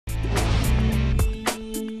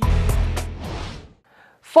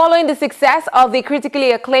Following the success of the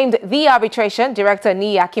critically acclaimed The Arbitration, director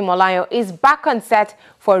Niyi Akinmolayan is back on set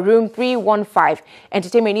for Room 315.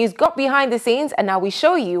 Entertainment News got behind the scenes, and now we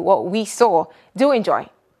show you what we saw. Do enjoy.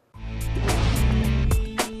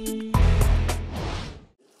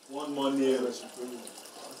 One more nail.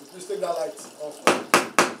 Please take that light off.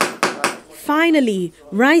 Finally,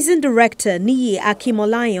 rising director Niyi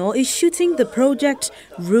Akinmolayan is shooting the project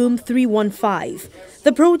Room 315.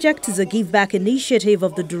 The project is a give-back initiative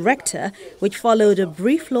of the director, which followed a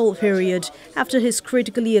brief lull period after his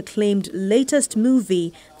critically acclaimed latest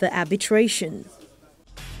movie, The Arbitration.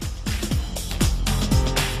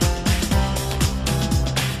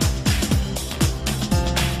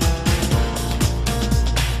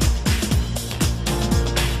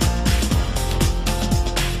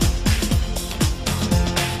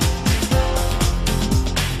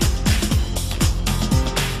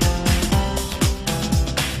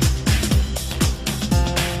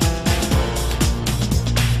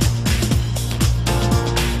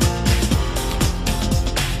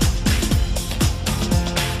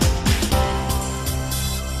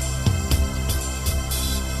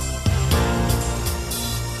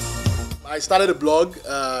 I started a blog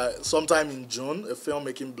sometime in June, a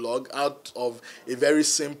filmmaking blog, out of a very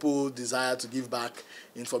simple desire to give back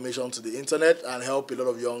information to the internet and help a lot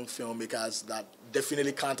of young filmmakers that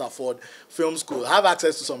definitely can't afford film school have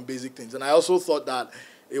access to some basic things. And I also thought that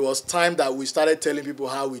it was time that we started telling people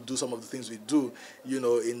how we do some of the things we do, you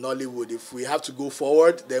know, in Nollywood. If we have to go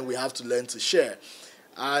forward, then we have to learn to share.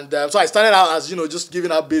 And so I started out as, just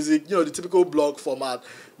giving out basic, the typical blog format,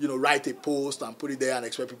 write a post and put it there and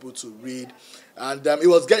expect people to read. And it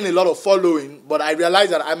was getting a lot of following, but I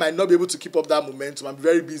realized that I might not be able to keep up that momentum. I'm a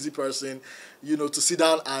very busy person, to sit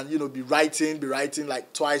down and, be writing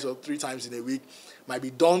like twice or three times in a week might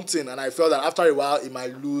be daunting. And I felt that after a while, it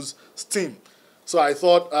might lose steam. So I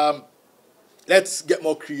thought, let's get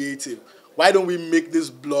more creative. Why don't we make this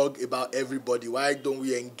blog about everybody? Why don't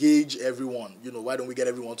we engage everyone? Why don't we get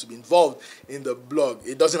everyone to be involved in the blog?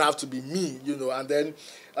 It doesn't have to be me, And then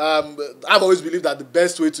I've always believed that the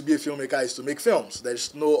best way to be a filmmaker is to make films.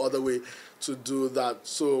 There's no other way to do that.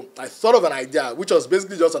 So I thought of an idea, which was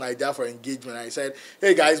basically just an idea for engagement. I said,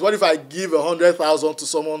 hey guys, what if I give 100,000 to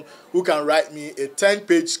someone who can write me a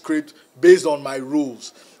 10-page script based on my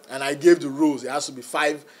rules? And I gave the rules. It has to be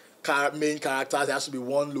 5 main characters. There has to be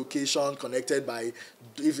one location connected by,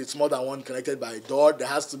 if it's more than one, connected by a door. There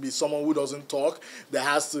has to be someone who doesn't talk. There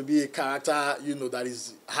has to be a character,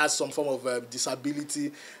 that has some form of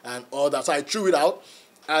disability and all that. So I threw it out.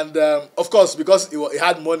 And of course, because it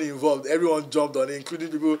had money involved, everyone jumped on it, including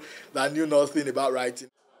people that knew nothing about writing.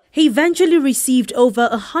 He eventually received over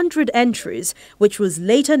 100 entries, which was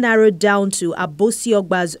later narrowed down to Abosi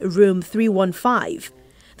Ogba's Room 315.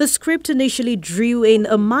 The script initially drew in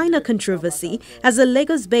a minor controversy as a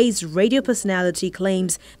Lagos-based radio personality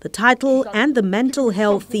claims the title and the mental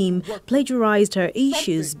health theme plagiarized her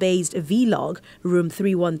issues-based vlog, Room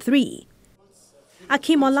 313.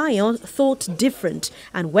 Akinmolayan thought different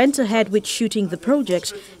and went ahead with shooting the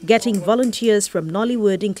project, getting volunteers from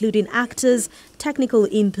Nollywood, including actors, technical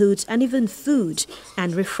input, and even food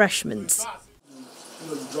and refreshments.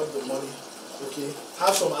 You drop the money. Okay,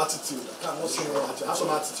 have some attitude. I can't say attitude. Have some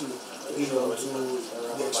attitude, to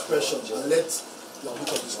the expression, and let your book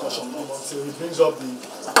of discussion move until he brings up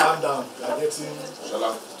the calm down. You are getting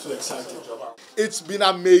too excited. It's been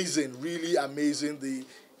amazing, really amazing.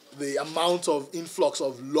 The amount of influx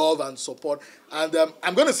of love and support. And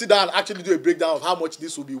I'm going to sit down and actually do a breakdown of how much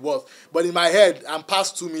this will be worth. But in my head, I'm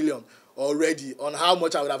past 2 million already on how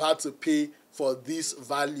much I would have had to pay for this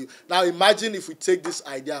value. Now imagine if we take this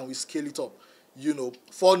idea and we scale it up,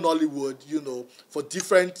 for Nollywood, for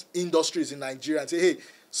different industries in Nigeria, and say, hey,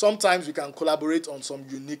 sometimes we can collaborate on some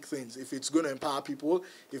unique things if it's going to empower people,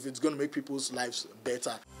 if it's going to make people's lives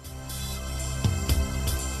better.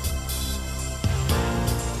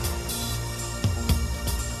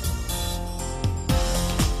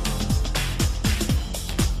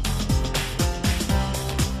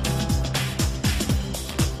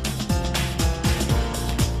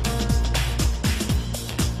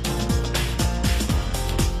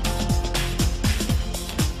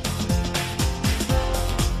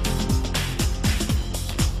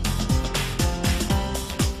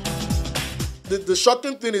 The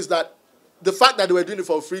shocking thing is that the fact that they were doing it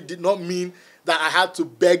for free did not mean that I had to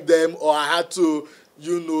beg them or I had to,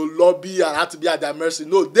 lobby and had to be at their mercy.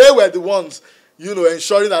 No, they were the ones,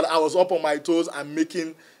 ensuring that I was up on my toes and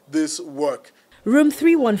making this work. Room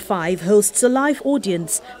 315 hosts a live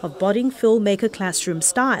audience of budding filmmaker classroom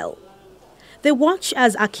style. They watch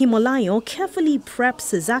as Akinmolayan carefully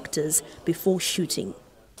preps his actors before shooting.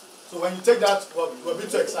 So when you take that, we're a bit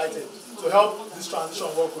too excited. To help this transition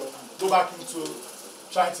work well, go back into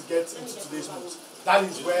trying to get into today's mood. That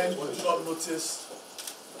is when you do not notice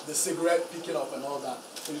the cigarette picking up and all that.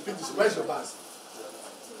 So you pick the cigarette, where's your bag?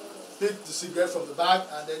 Pick the cigarette from the bag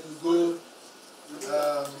and then you go,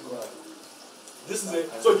 this is a,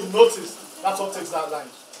 so you notice, that's what takes that line.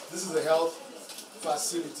 This is a health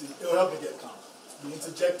facility. It will help me get calm. You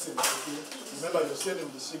interject it, okay? Remember you're sitting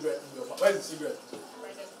with the cigarette in your mouth. Where's the cigarette?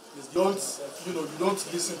 You don't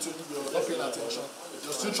listen to it, you're not paying attention.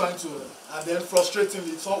 You're still trying to, and then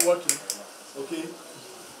frustratingly, it's not working, okay?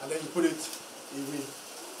 And then you put it away,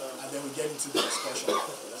 and then we get into the discussion.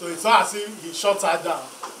 So it's not as if he shuts her down,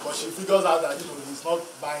 but she figures out that, he's not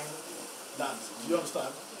buying that. Do you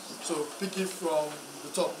understand? So pick it from the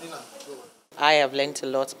top, Nina. Go ahead. I have learnt a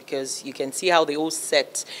lot because you can see how the whole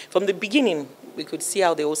set, from the beginning, we could see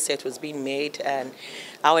how the whole set was being made and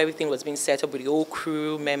how everything was being set up with the whole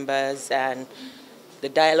crew members and the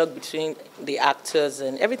dialogue between the actors,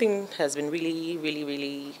 and everything has been really, really,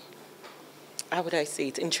 really, how would I say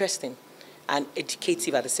it, interesting and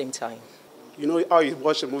educative at the same time. You know how you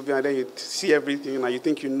watch a movie and then you see everything and you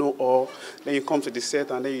think you know all, then you come to the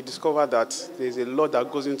set and then you discover that there's a lot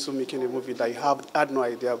that goes into making a movie that you had no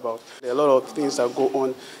idea about. There are a lot of things that go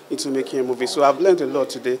on into making a movie. So I've learned a lot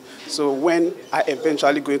today. So when I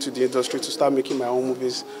eventually go into the industry to start making my own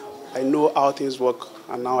movies, I know how things work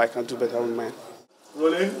and now I can do better with mine.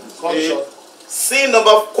 Rolling, call the shot. Scene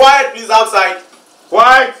number, quiet please outside.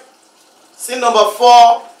 Quiet. Scene number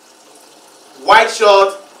 4, white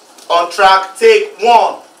shot. On track, take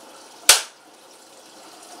 1.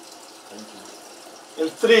 In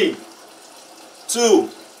 3, 2,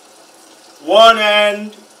 1,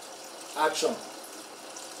 and Action.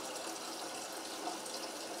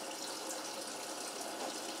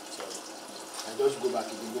 And just go back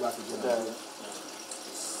again,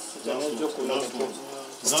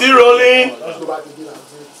 still rolling. Let's go back again and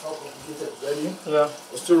it's not complicated. Ready? Yeah.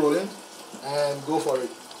 We're still rolling. And go for it.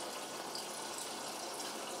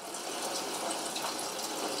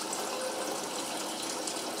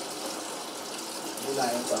 Nina,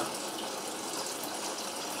 enter.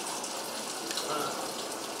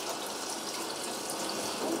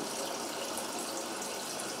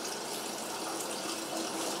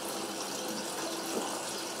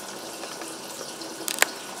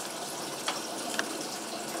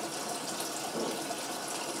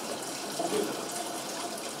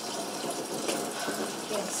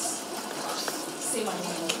 Yes. Say my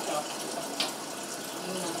name on the top.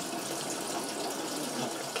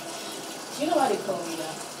 You know why they call me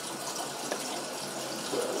that?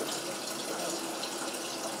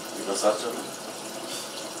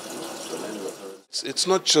 It's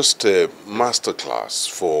not just a masterclass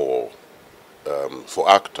for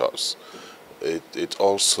actors. It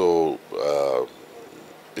also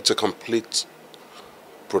it's a complete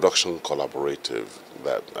production collaborative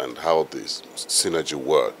and how this synergy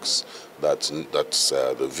works. That's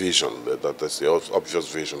the vision. That's the obvious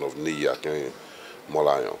vision of Niyi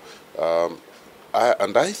Akinmolayan.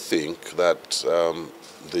 I think that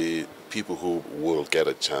the people who will get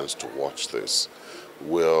a chance to watch this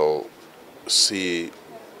will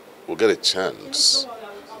get a chance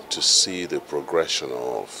to see the progression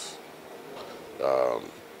of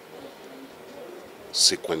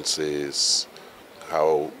sequences,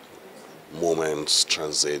 how moments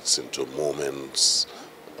translates into moments,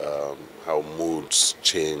 how moods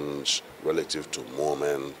change relative to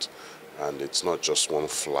moment, and it's not just one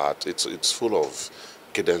flat. It's full of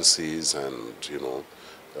cadences and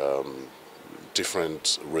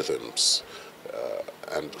different rhythms,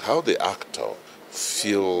 and how the actor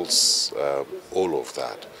feels all of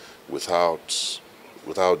that without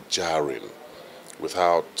jarring,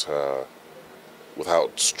 without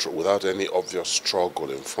any obvious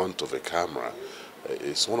struggle in front of a camera.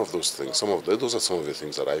 It's one of those things. Those are some of the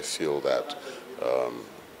things that I feel that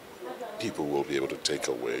people will be able to take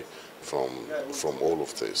away from all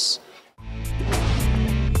of this.